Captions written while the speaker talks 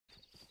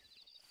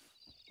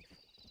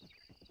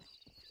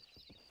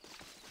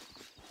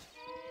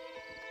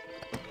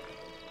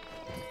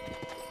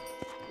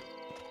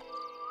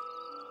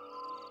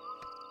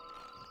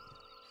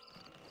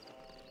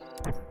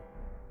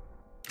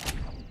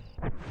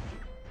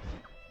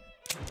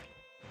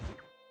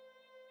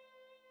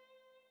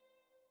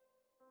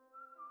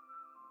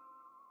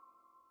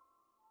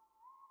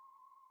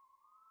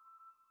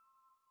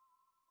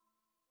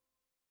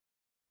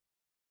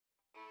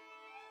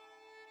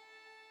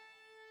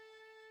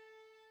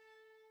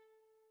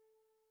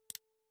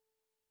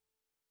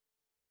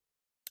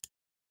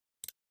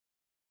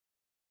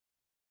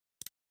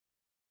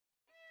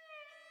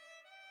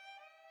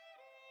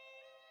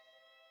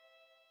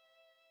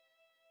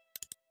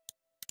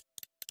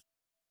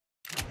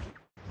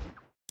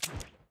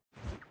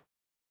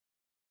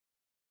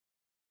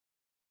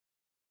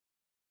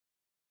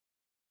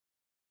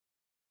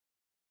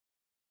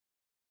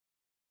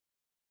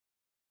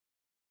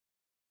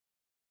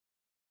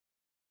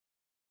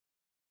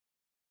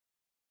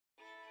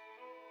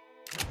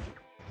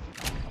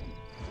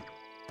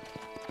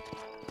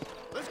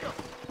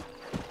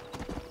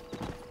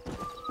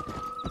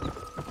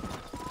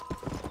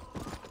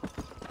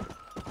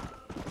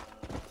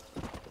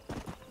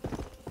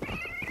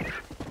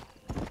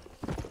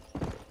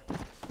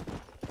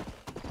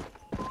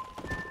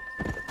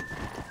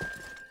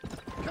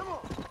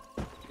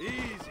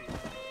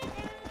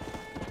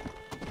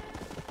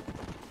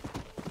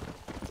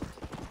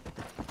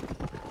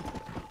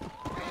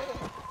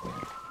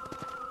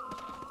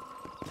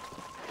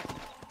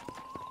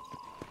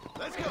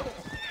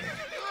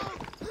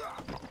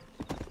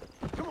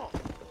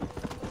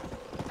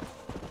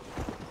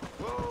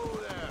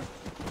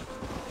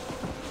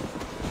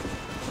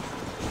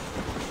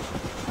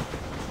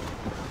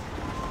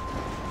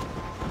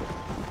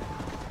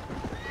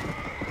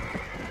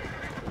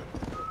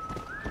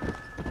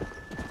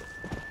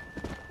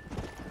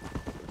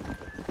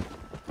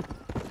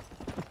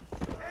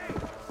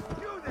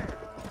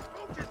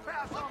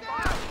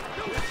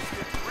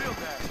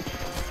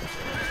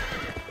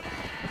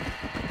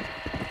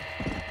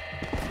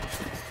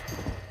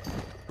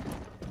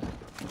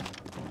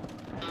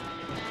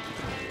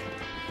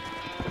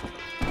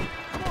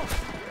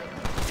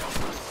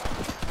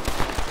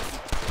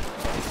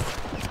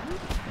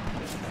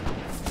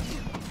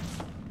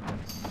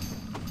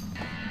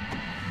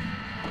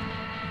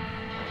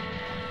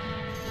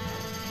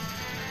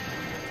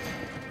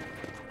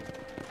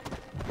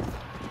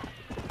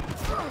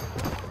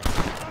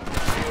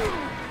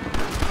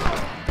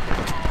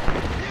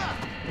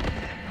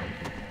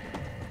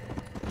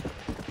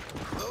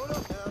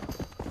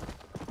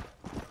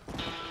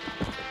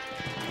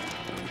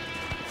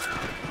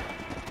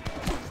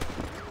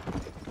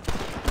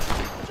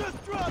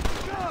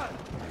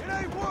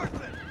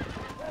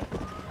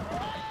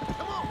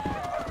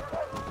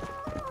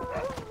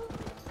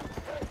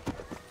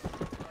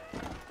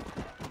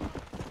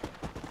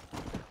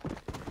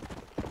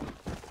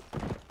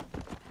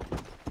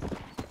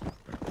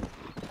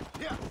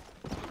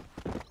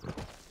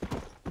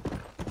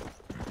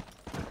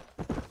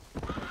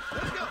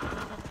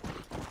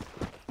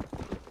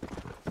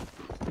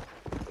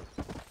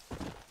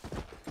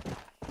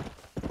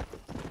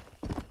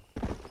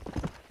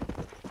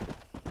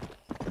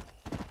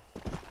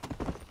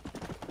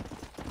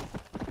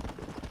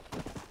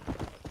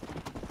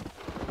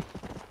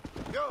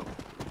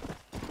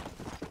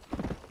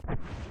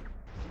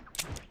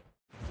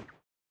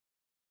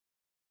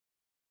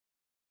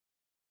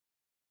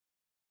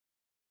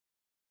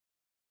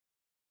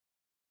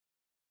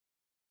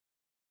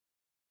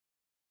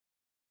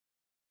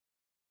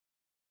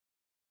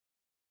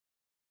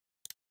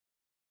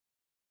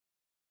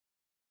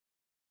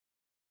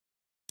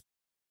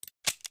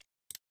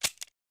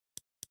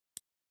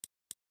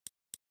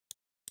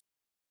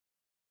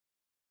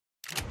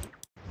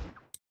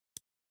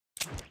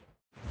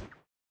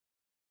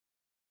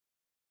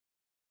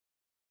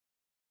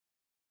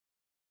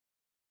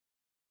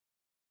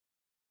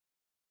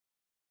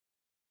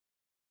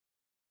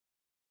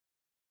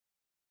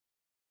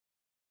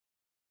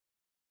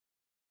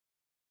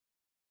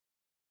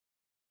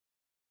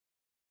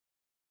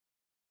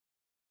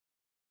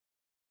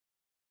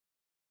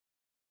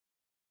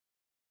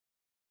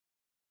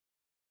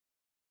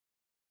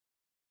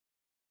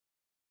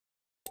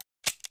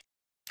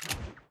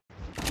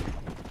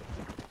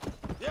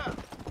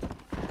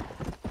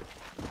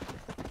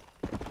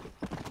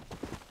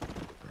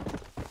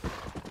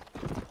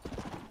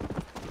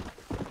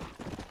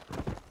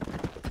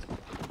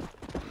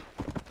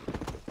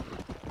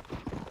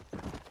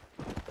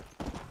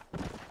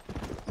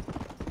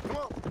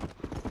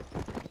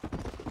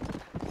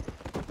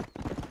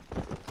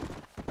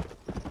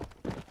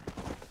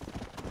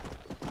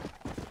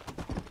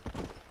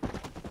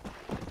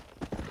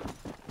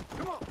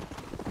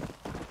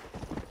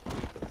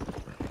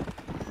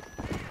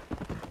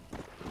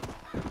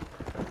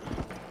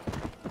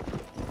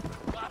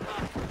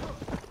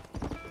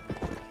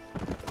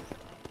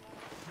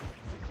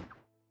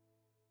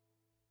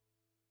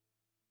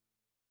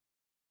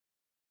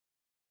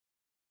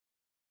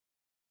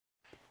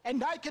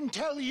And I can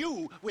tell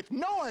you with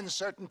no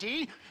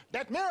uncertainty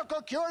that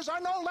miracle cures are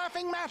no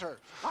laughing matter.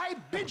 I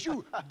bid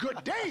you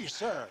good day,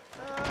 sir.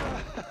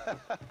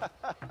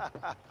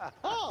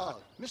 Oh,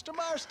 Mr.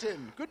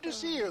 Marston, good to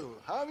see you.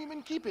 How have you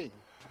been keeping?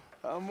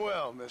 I'm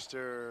well,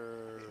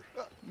 Mr.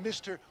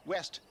 Mr.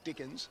 West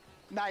Dickens.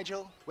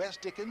 Nigel West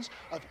Dickens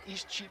of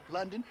Eastcheap,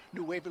 London,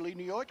 New Waverly,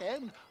 New York,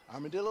 and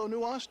Armadillo,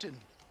 New Austin.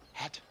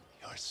 At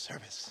your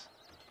service.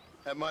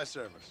 At my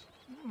service.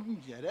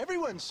 At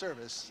everyone's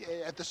service.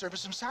 At the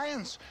service of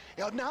science,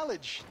 of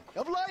knowledge,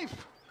 of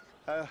life.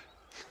 How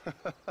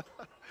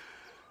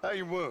are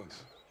your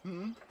wounds?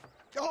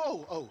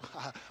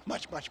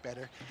 Much, much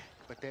better.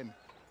 But then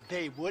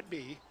they would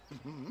be.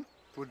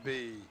 Would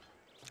be...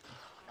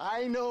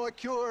 I know a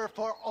cure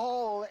for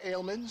all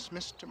ailments,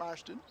 Mr.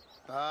 Marston.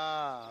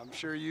 Ah, I'm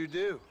sure you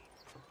do.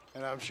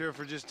 And I'm sure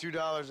for just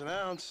 $2 an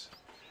ounce,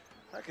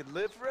 I could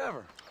live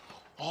forever.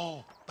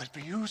 Oh, but for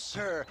you,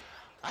 sir,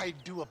 I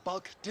do a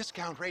bulk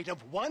discount rate of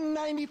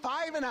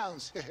 $1.95 an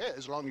ounce,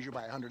 as long as you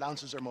buy 100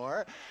 ounces or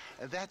more.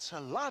 That's a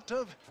lot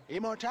of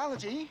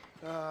immortality.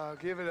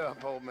 Give it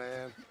up, old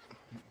man.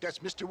 That's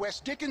Mr.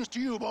 West Dickens to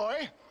you,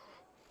 boy.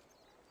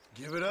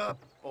 Give it up,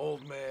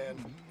 old man.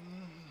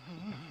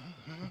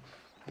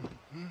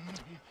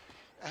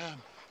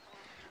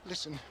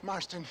 Listen,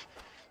 Marston,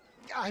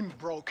 I'm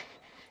broke,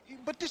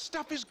 but this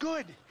stuff is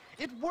good.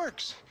 It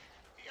works.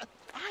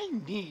 I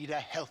need a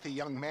healthy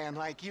young man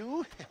like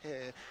you.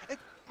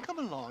 Come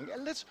along,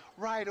 let's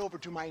ride over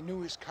to my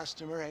newest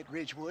customer at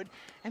Ridgewood,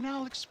 and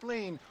I'll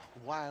explain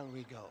while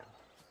we go.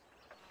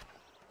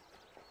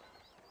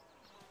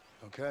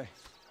 Okay.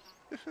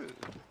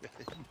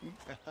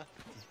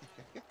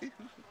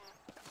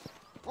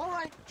 All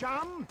right,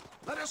 John,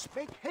 let us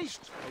make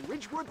haste for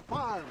Ridgewood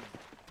Farm.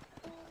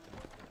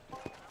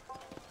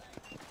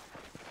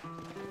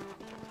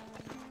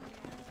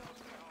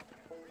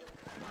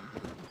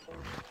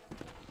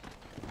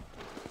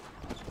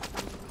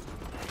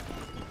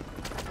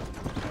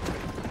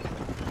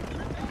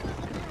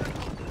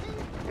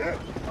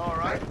 All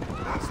right.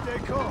 Stay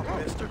calm,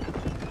 mister.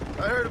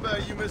 I heard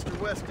about you, Mr.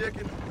 West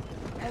Dickens.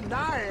 And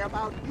I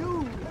about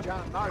you,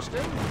 John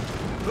Marston.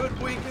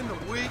 Hoodwinking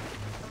the weak,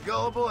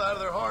 gullible out of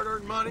their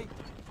hard-earned money.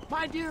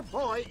 My dear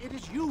boy, it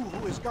is you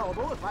who is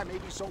gullible, if I may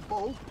be so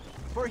bold,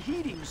 for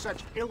heeding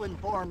such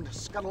ill-informed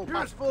scuttlebutt. You're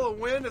as full of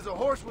wind as a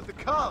horse with the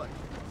colic.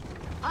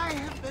 I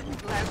have been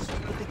blessed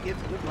with the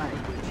gift of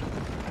language.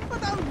 For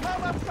the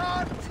love of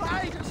God,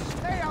 try to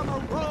stay on the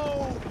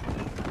road.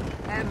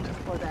 And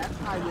for that,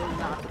 I will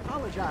not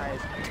apologize.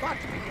 But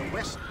the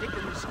West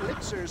Dickens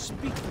elixirs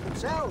speak for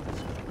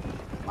themselves.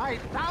 My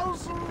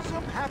thousands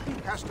of happy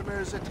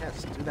customers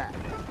attest to that.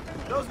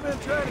 Those men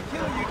trying to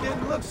kill you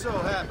didn't look so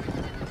happy.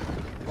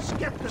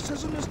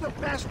 Skepticism is the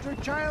bastard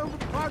child of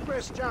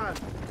progress, John.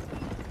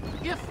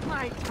 If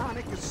my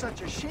tonic is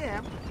such a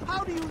sham,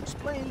 how do you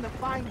explain the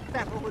fine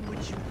fettle in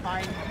which you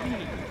find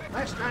me?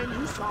 Last time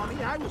you saw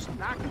me, I was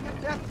knocking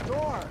at death's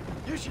door.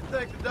 You should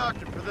thank the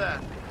doctor for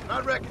that. I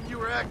reckon you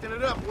were acting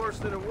it up worse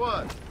than it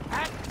was.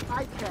 Act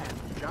I can,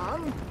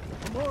 John.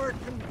 A more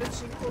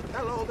convincing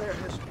Othello there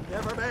has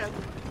never been.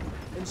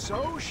 And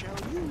so shall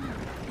you,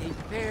 a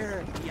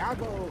fair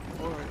Iago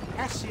or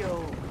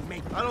Cassio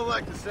make. I don't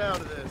like the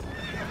sound of this.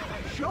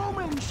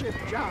 Showmanship,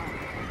 John.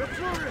 The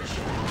flourish.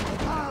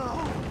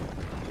 Oh,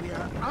 we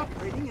are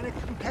operating in a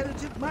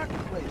competitive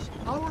marketplace.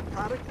 Our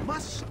product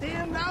must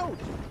stand out.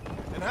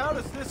 And how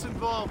does this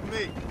involve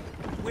me?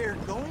 We're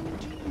going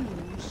to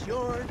use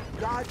your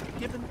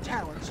God-given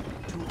talents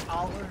to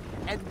our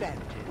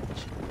advantage.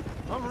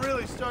 I'm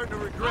really starting to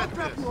regret I'll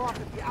drop this. you off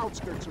at the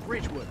outskirts of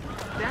Ridgewood.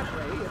 That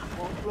way, it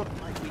won't look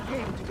like we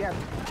came together.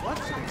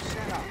 Once I'm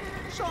set up,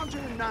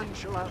 saunter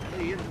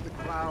nonchalantly into the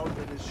cloud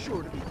that is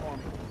sure to be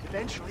forming.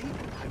 Eventually,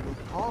 I will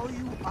call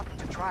you up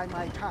to try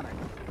my tonic.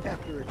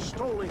 After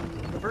extolling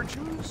the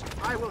virtues,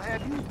 I will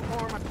have you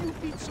perform a few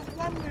feats of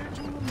wonder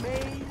to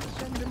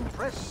amaze and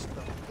impress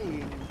the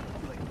paying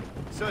public.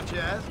 Such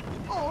as?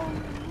 Oh,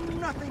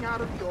 nothing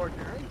out of the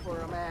ordinary for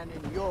a man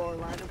in your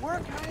line of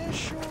work, I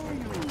assure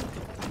you.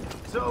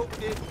 So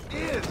it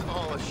is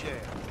all a sham.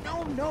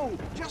 No,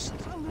 just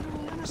a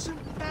little innocent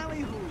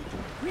ballyhoo to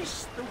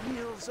grease the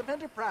wheels of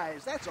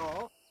enterprise, that's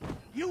all.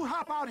 You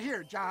hop out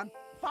here, John.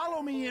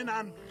 Follow me in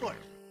on foot.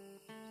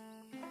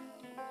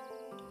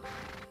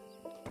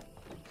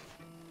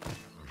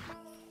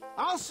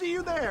 I'll see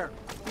you there.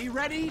 Be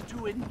ready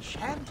to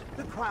enchant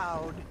the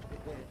crowd.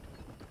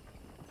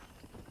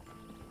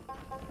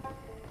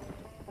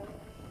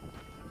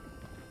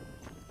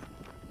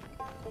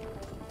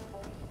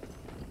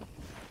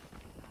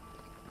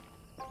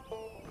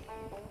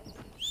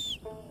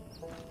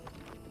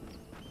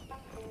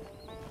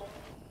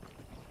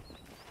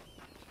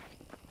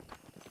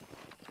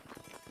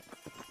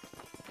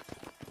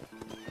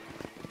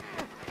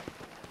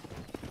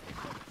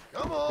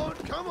 Come on,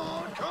 come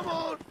on, come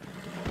on!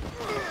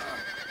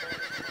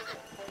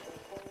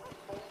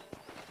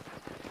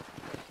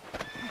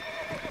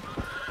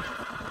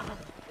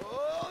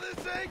 Oh,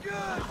 this ain't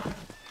good!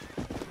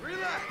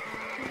 Relax!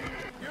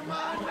 You're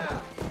mine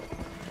now!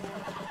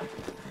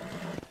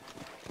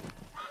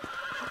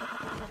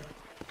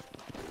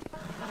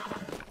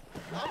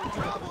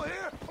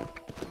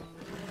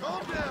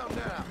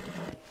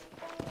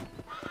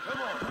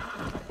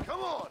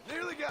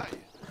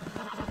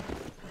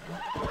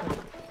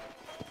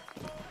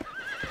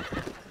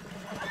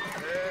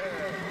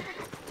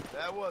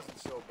 wasn't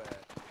so bad.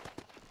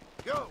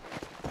 Go!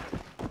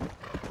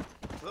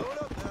 Blow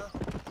it up now.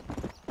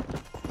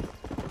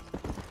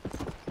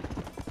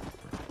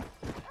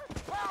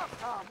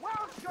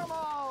 Welcome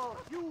all!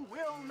 You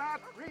will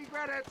not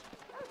regret it.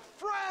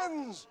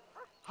 Friends,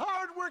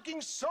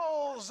 hard-working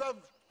souls of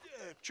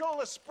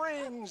Cholla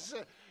Springs,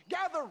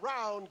 gather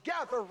round,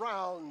 gather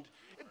round.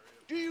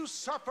 Do you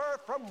suffer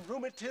from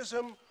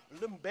rheumatism,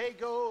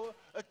 lumbago,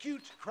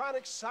 acute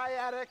chronic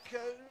sciatic,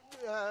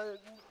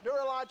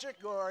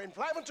 neurologic, or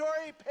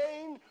inflammatory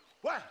pain?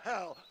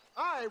 Well,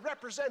 I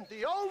represent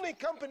the only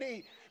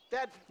company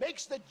that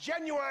makes the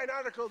genuine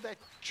article that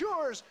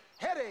cures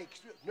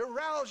headaches,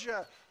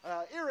 neuralgia,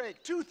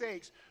 earache,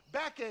 toothaches,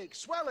 backache,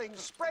 swelling,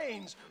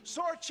 sprains,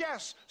 sore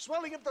chests,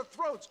 swelling of the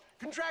throats,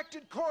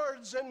 contracted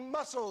cords and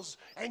muscles,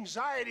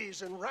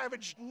 anxieties and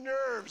ravaged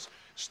nerves,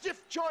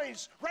 stiff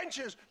joints,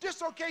 wrenches,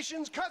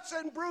 dislocations, cuts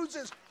and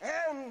bruises,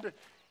 and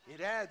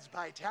it adds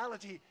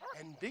vitality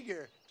and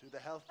vigor to the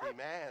healthy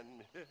man.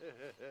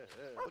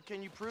 Well,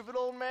 can you prove it,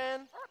 old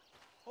man?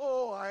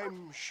 Oh,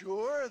 I'm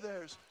sure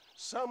there's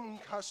some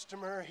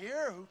customer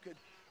here who could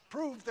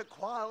prove the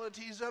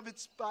qualities of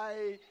it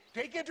by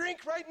taking a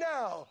drink right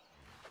now.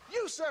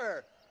 You,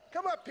 sir,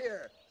 come up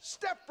here.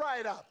 Step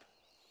right up.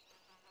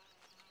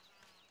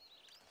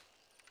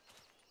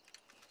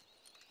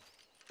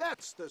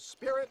 That's the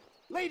spirit.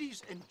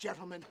 Ladies and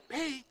gentlemen,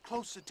 pay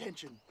close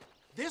attention.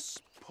 This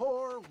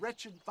poor,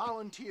 wretched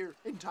volunteer,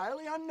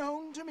 entirely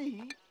unknown to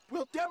me,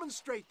 will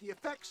demonstrate the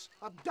effects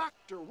of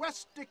Dr.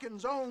 West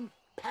Dickens' own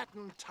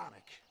patent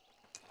tonic.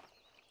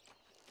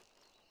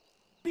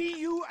 Be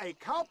you a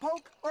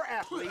cowpoke or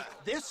athlete,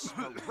 this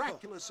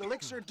miraculous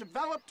elixir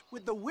developed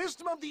with the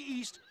wisdom of the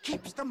East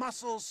keeps the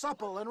muscles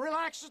supple and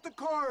relaxes the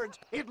cords.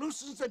 It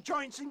loosens the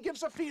joints and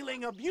gives a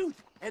feeling of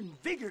youth and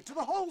vigor to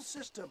the whole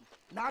system.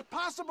 Not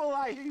possible,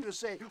 I hear you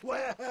say.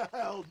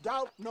 Well,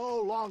 doubt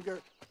no longer.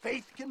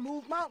 Faith can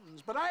move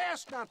mountains, but I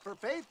ask not for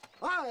faith.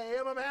 I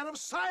am a man of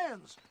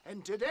science,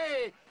 and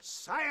today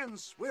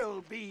science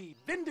will be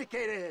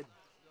vindicated.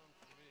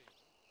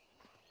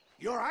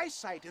 Your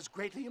eyesight has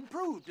greatly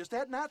improved. Is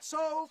that not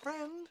so,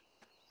 friend?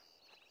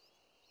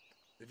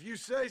 If you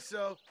say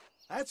so.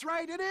 That's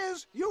right, it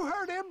is. You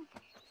heard him.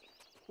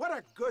 What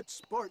a good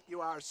sport you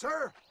are,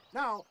 sir.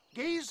 Now,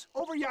 gaze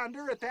over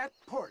yonder at that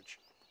porch.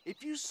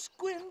 If you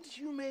squint,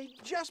 you may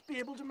just be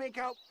able to make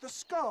out the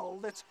skull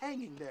that's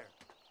hanging there.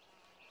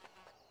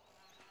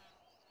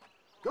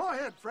 Go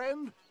ahead,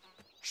 friend.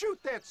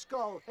 Shoot that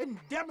skull and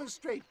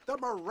demonstrate the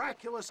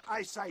miraculous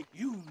eyesight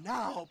you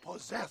now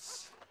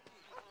possess.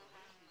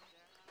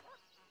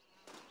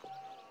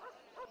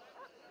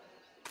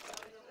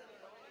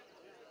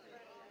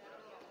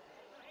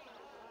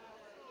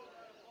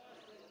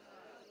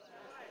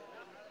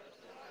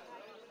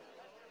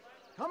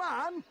 Come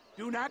on,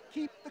 do not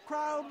keep the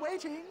crowd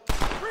waiting.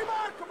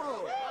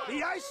 Remarkable!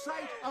 The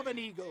eyesight of an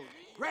eagle,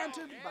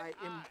 granted by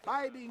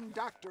imbibing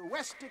Dr.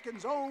 West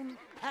Dickens' own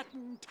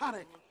patent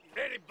tonic.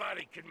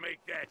 Anybody can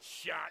make that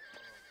shot.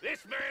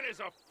 This man is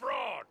a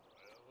fraud.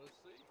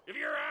 If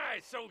your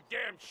eye's so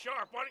damn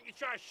sharp, why don't you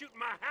try shooting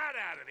my hat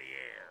out of the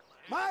air?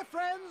 My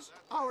friends,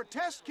 our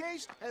test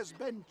case has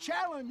been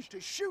challenged to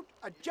shoot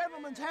a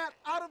gentleman's hat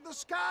out of the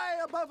sky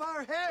above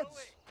our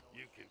heads.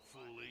 You can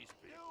fool these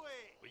people,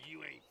 but you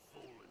ain't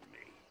fooling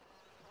me.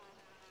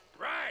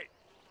 Right.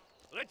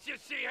 Let's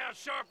just see how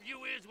sharp you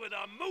is with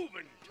a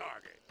moving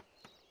target.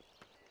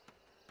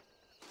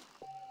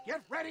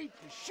 Get ready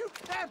to shoot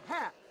that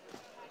hat.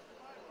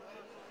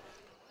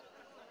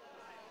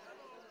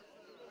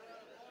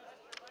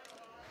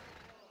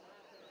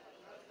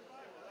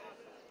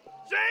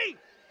 See?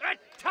 That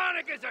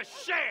tonic is a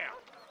sham!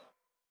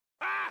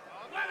 Ah!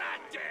 What'd I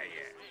tell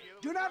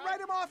you? Do not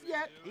write him off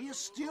yet. He is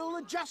still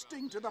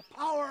adjusting to the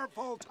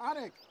powerful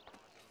tonic.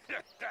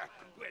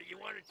 Well, you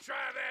want to try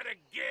that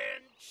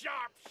again,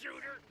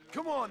 sharpshooter?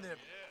 Come on, then.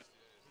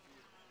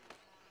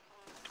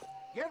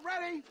 Get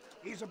ready.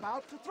 He's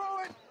about to throw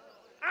it.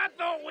 I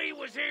thought we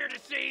was here to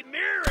see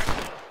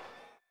miracles!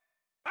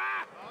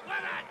 Ah!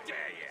 What'd I tell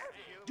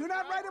you? Do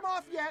not write him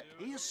off yet.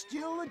 He is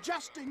still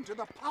adjusting to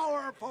the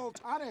powerful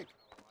tonic.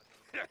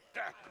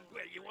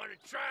 Well, you want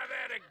to try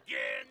that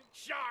again,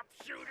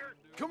 sharpshooter?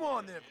 Come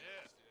on, then.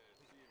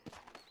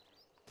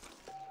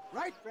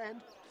 Right,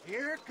 friend.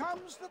 Here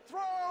comes the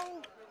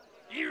throw.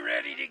 You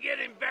ready to get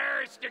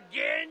embarrassed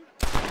again?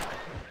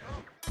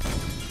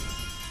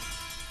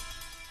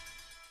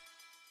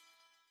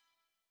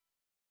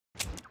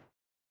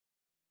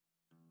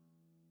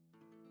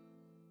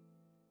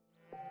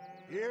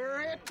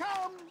 Here it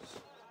comes.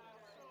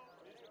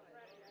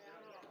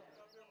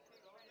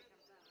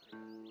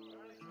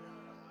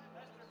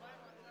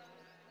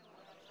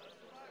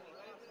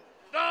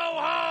 Go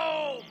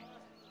home!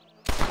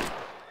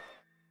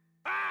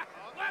 Ah!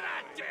 What'd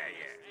I tell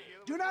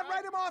you? Do not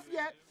write him off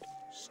yet.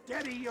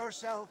 Steady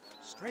yourself,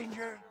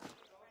 stranger.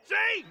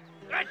 See?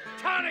 That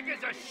tonic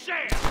is a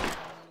sham!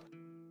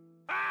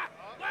 Ah!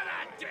 What'd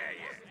I tell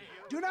you?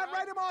 Do not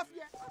write him off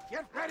yet.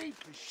 Get ready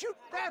to shoot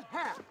that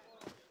hat.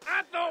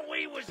 I thought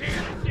we was here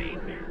to see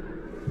miracles.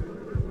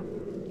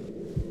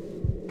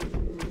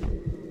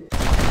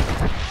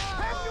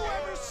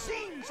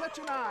 such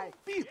an eye.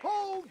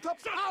 Behold the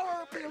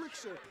power of the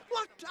elixir,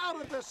 plucked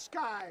out of the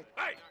sky.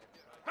 Hey!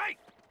 Hey!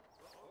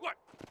 What?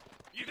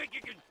 You think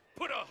you can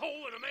put a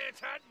hole in a man's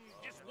hat and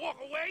just walk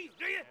away,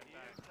 do you?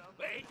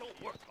 Well, it don't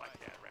work like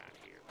that around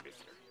here,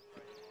 mister.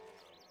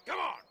 Come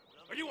on!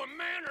 Are you a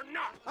man or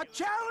not? A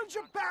challenge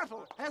of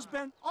battle has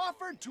been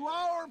offered to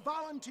our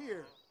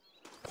volunteer.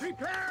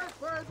 Prepare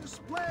for a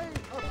display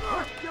of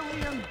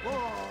Herculean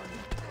brawn.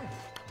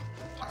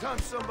 Time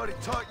somebody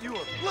taught you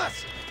a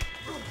lesson.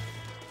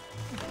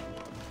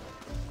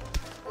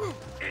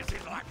 Is he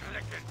like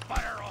licking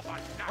butter off a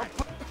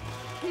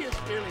knife? He is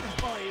really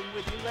toying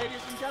with you,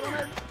 ladies and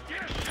gentlemen.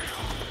 Get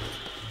down!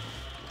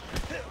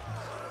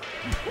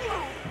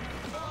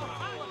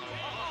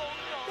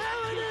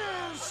 There it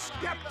is,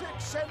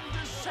 skeptics and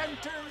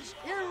dissenters,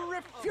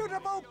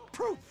 irrefutable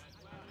proof.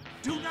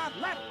 Do not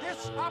let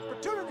this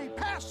opportunity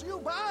pass you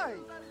by.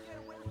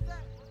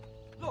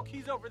 Look,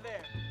 he's over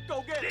there.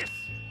 Go get him. This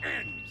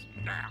ends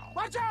now.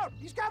 Watch out,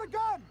 he's got a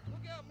gun.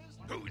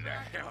 Who the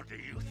hell do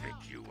you think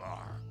you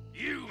are?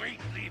 You ain't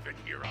leaving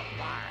here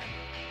alive.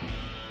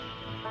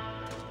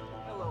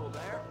 Hello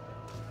there.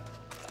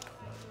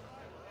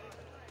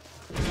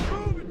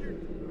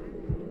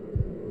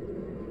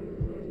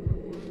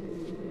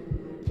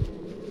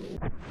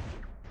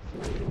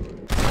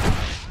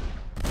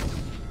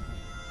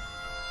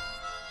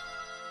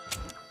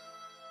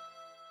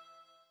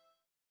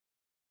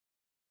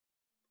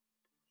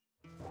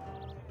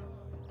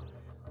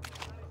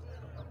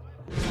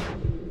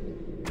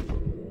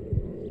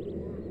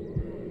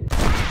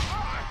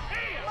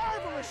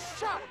 Marvelous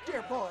shot,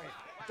 dear boy.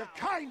 The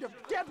kind of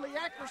deadly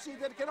accuracy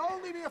that can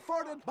only be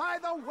afforded by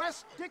the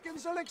West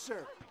Dickens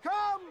elixir.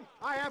 Come,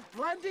 I have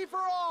plenty for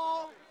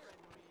all.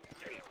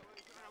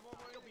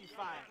 You'll be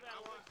fine.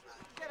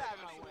 Get out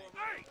of my way.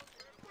 Hey,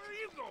 where are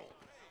you going?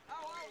 I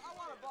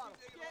want a bottle.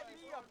 Get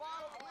me a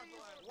bottle,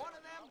 please. One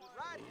of them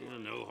right here.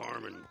 No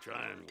harm in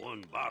trying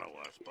one bottle,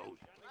 I suppose.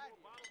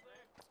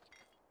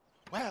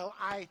 Well,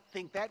 I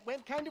think that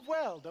went kind of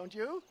well, don't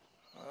you?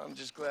 I'm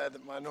just glad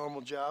that my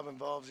normal job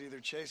involves either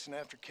chasing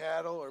after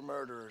cattle or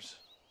murderers.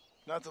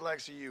 Not the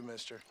likes of you,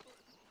 mister.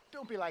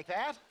 Don't be like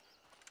that.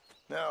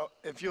 Now,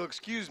 if you'll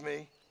excuse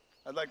me,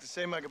 I'd like to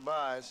say my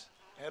goodbyes,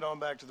 head on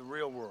back to the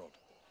real world.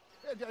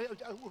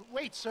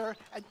 Wait, sir.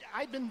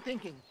 I've been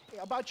thinking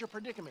about your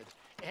predicament,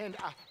 and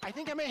I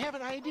think I may have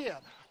an idea.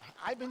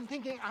 I've been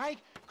thinking I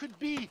could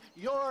be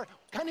your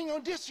cunning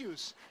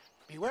Odysseus.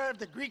 Beware of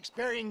the Greeks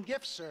bearing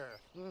gifts, sir.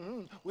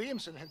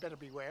 Williamson had better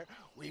beware.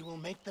 We will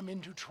make them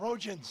into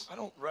Trojans. I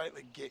don't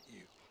rightly get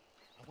you.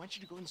 I want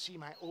you to go and see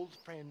my old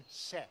friend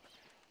Seth.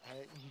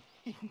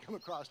 He can come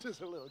across as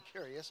a little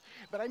curious,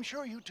 but I'm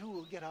sure you two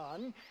will get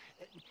on.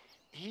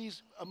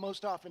 He's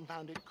most often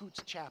found at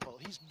Coots Chapel.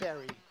 He's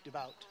very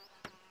devout.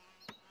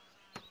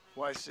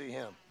 Why see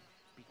him?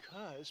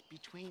 Because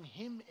between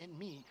him and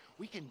me,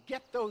 we can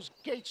get those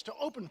gates to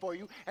open for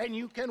you, and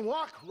you can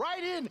walk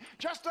right in,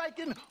 just like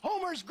in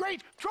Homer's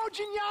great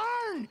Trojan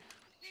yarn.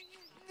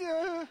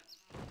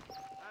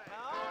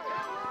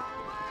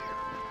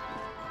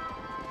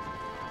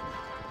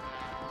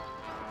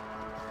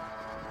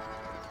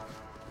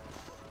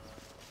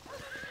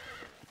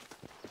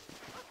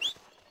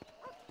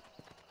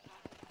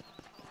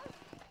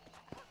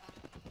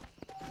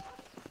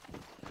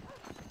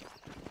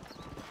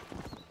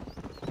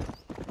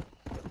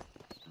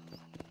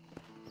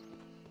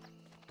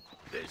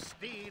 This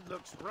steed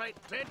looks right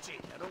tetchy,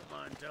 I don't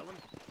mind telling.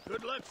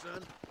 Good luck,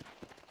 son.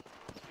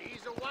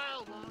 He's a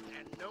wild one,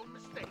 and no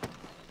mistake.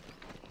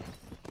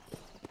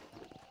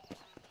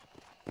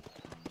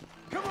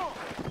 Come on!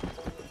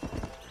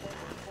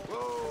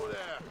 Whoa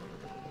there!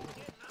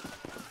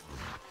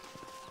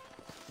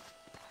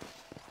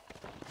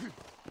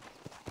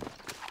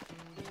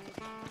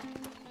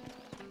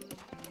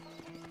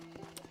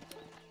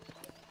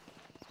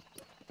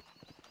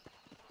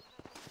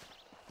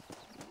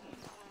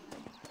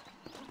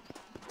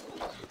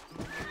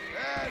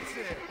 That's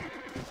it.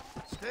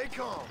 Stay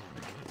calm.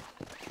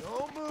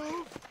 Don't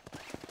move.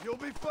 You'll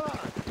be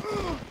fine.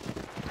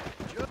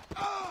 Just,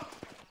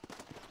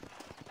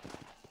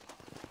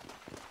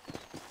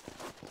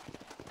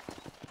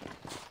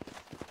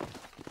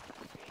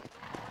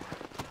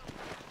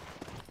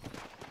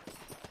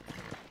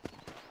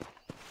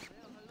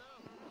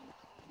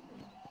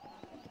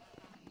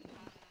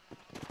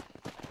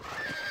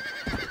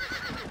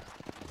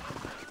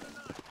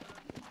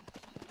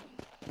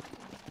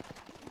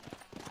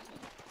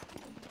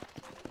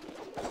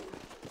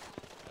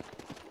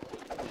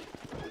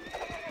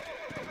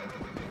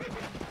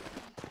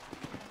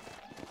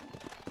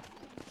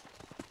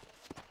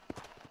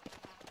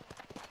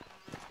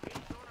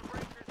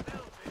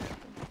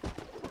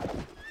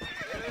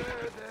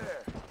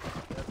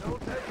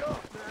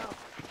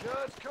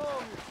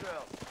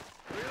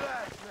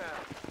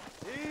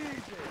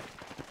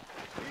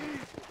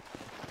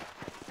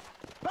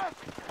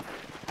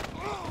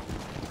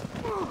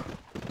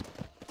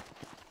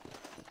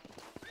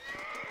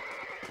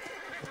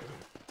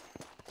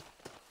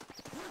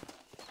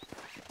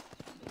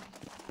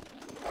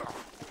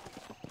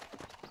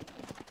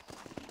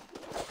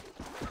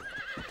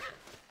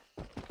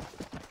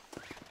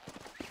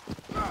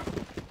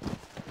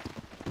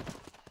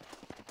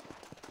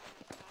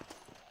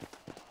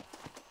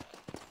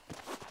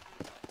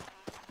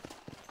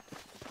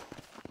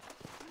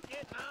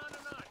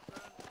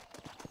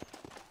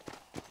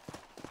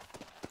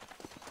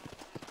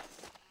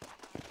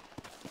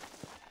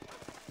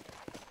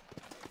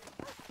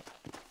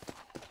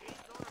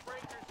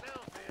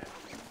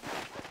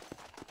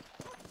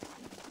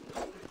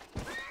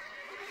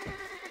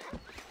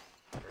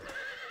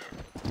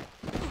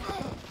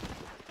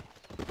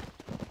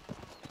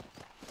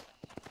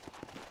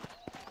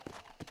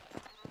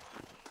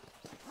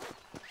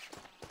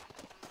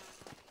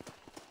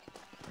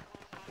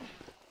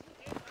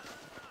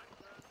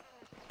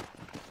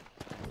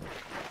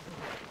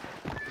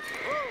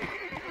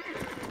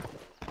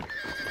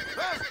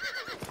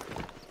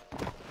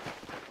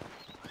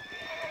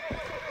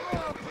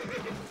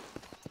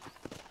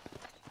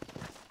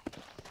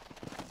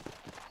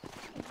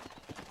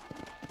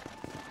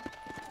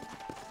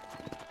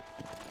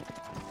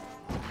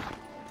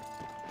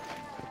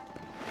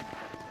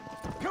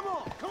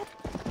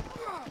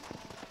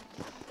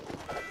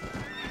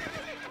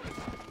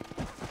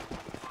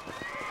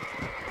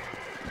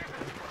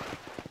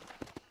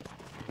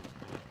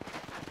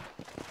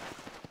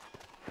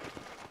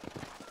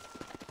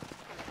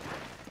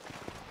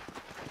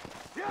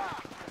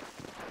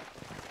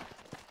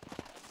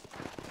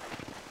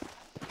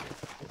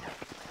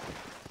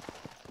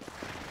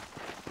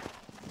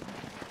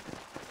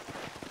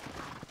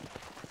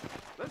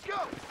 Let's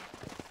go!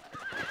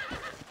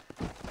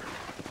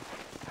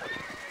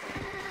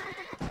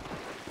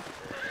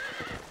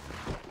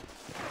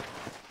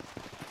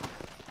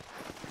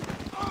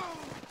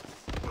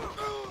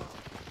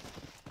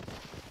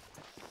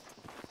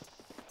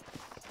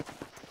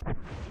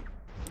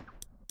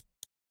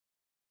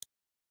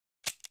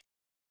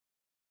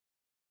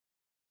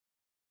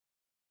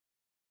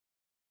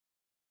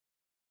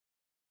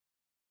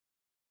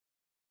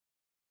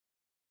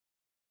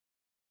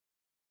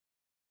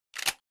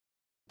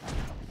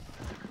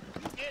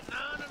 Getting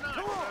on and on.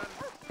 Come on!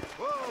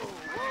 Whoa,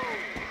 whoa!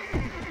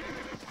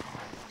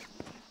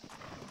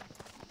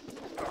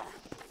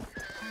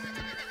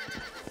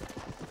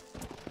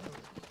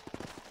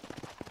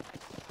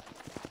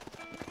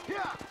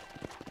 Yeah!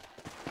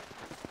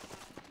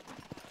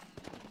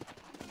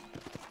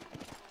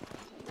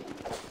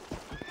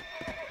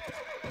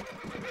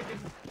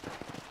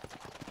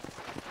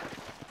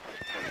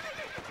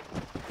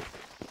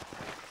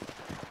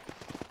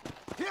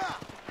 Yeah!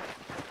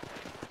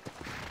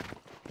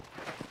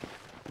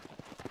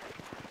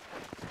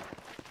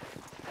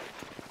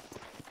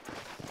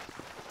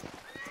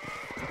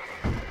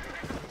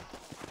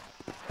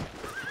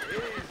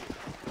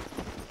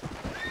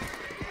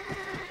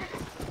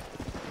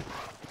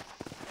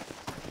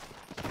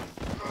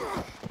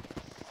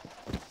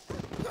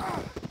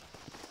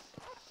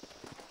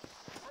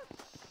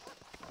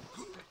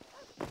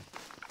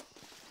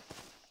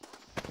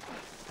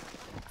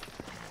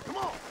 Come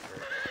on!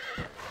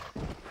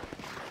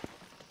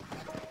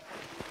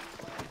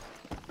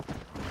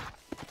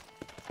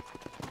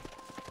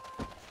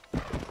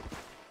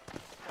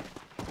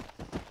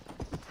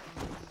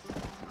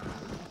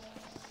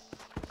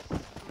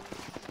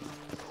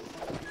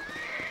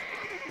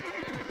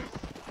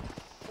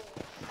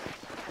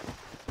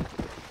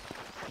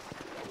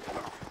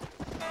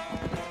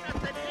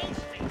 Nothing beats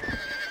me.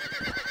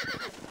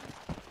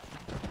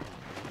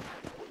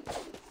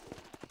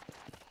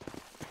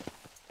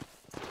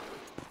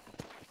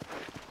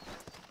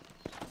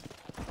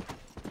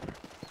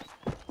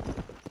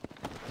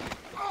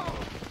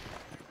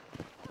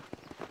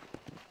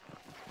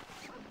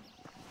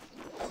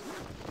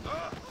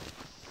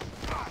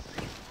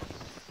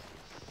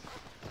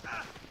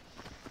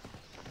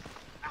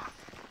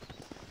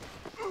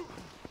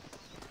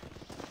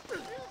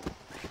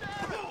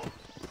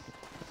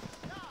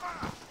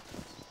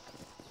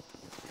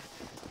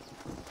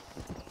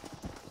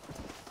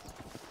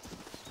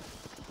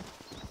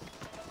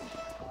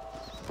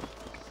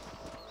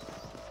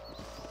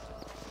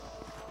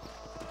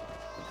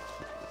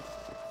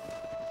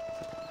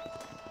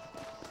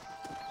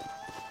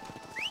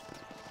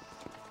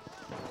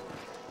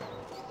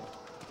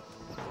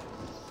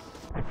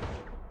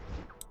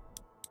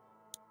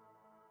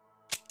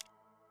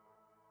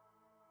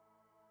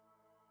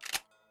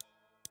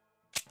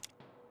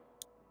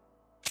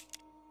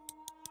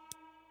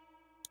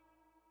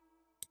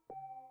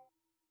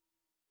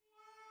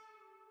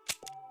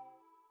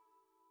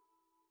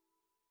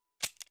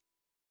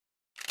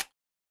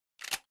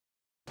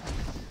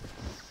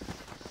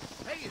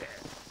 Hey there.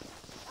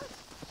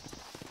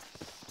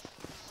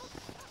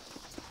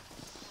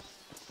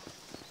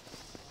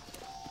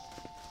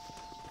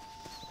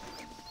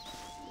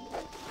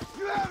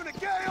 You having a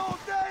gay old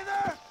day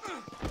there?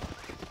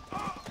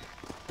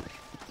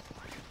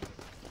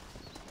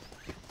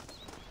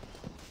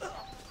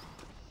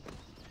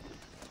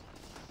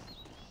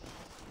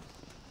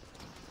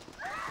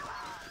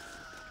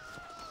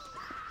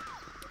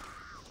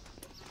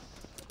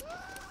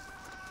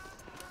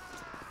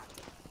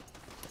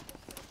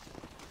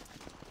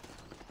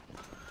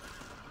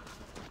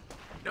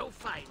 No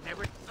fight,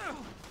 never.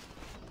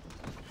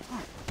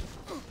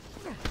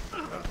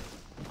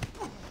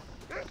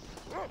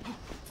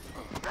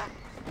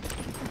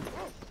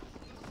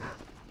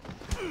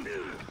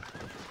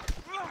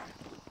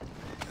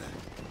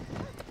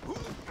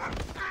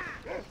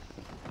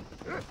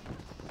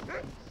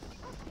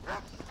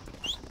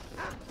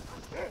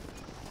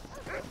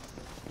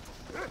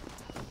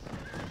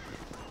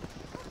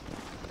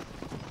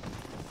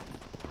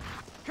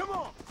 Come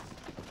on!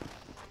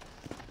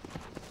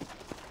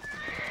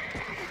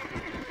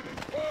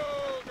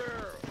 Whoa,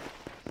 girl.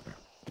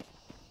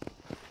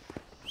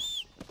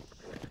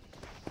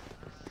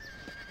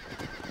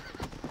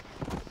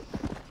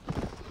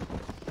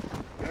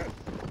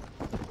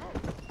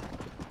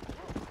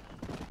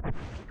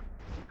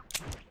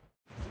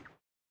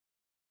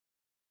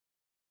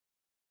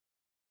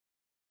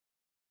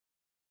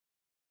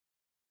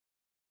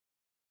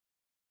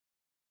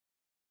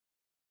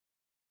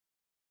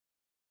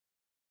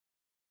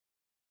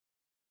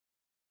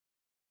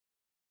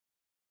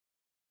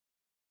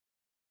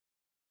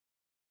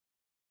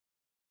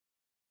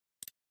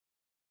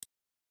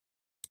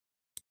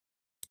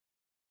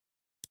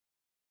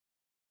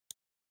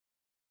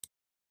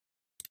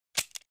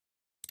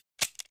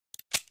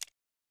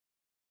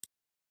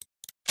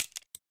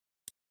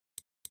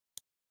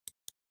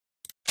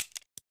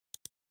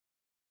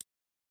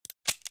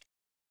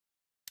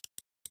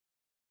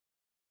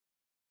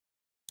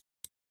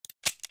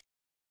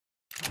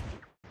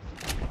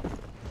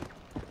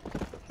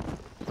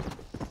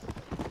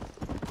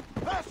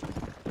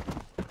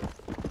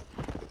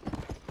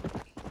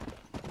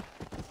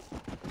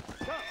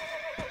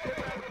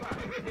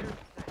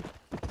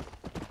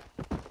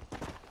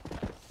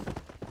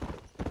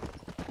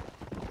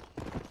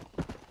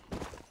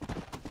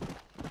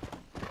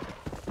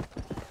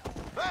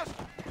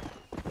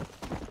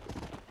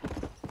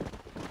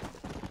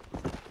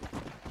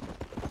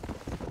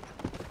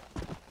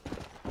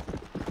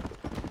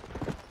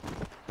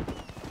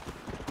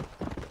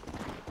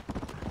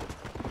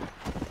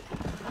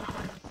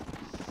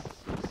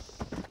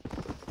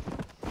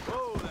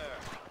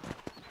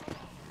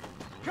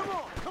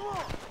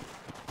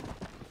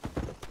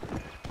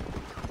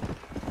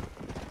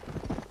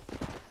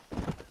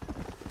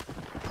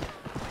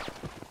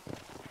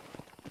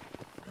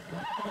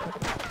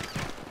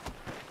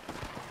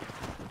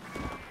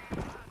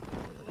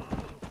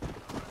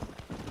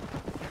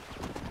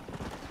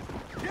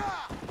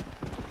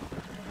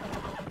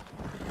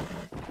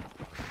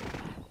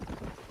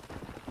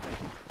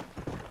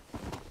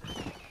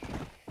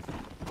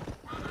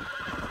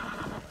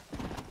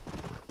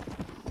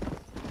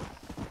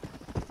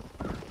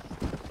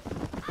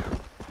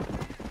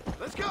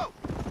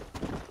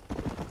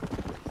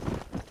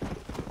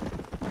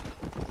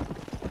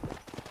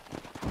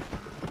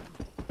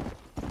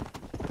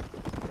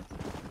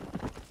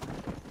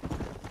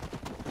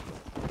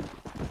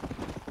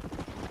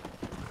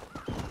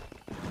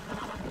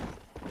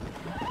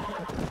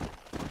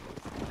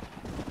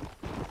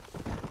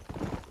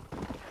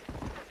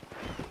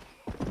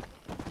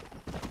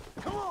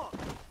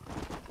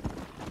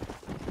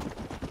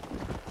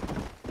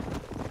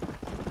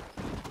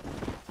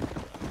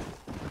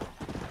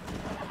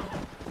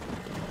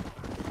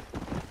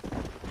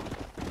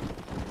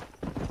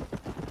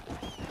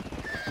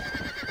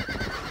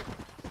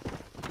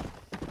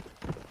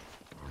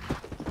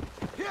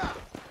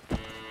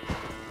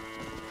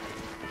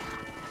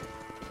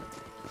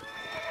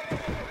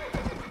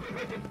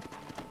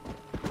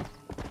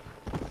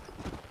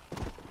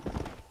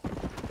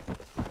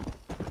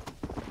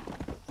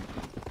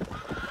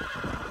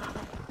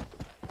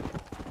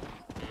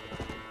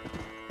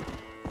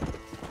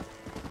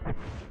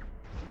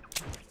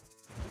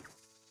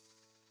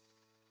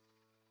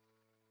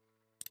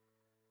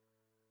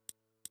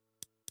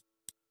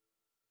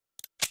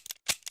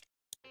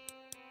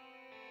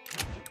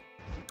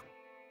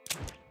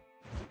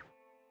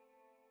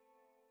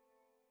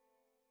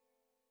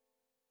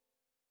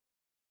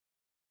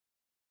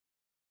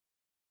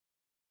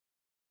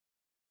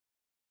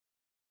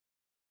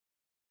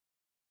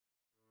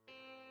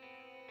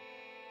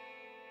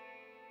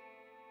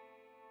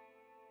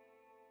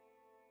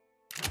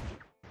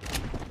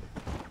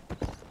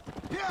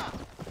 Yeah!